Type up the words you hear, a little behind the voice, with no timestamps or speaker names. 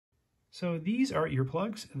So these are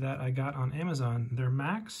earplugs that I got on Amazon. They're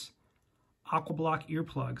Mack's Aqua Block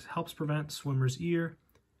earplugs. Helps prevent swimmer's ear.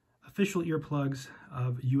 Official earplugs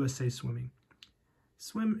of USA Swimming.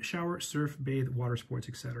 Swim, shower, surf, bathe, water sports,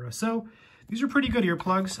 etc. So these are pretty good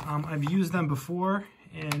earplugs. I've used them before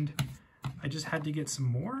and I just had to get some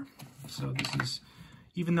more. So this is,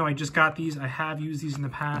 even though I just got these, I have used these in the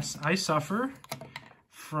past. I suffer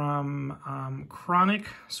from chronic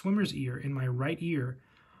swimmer's ear in my right ear.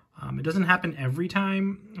 It doesn't happen every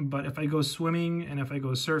time, but if I go swimming and if I go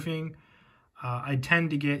surfing, I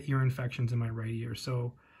tend to get ear infections in my right ear.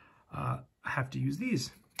 So I have to use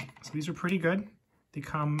these. So these are pretty good. They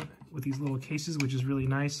come with these little cases, which is really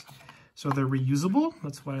nice. So they're reusable.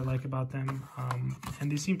 That's what I like about them.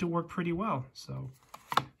 And they seem to work pretty well. So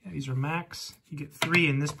yeah, these are Mack's. You get 3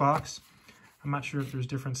 in this box. I'm not sure if there's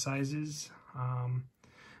different sizes.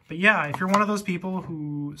 But yeah, if you're one of those people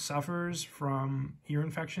who suffers from ear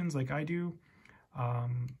infections like I do,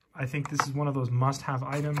 I think this is one of those must-have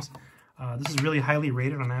items. This is really highly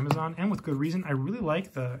rated on Amazon, and with good reason. I really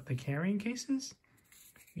like the carrying cases,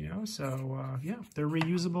 you know, so yeah, they're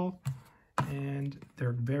reusable, and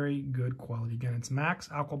they're very good quality. Again, it's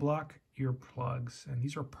Mack's Aqua Block earplugs, and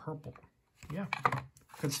these are purple. Yeah,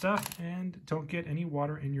 good stuff, and don't get any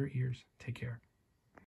water in your ears. Take care.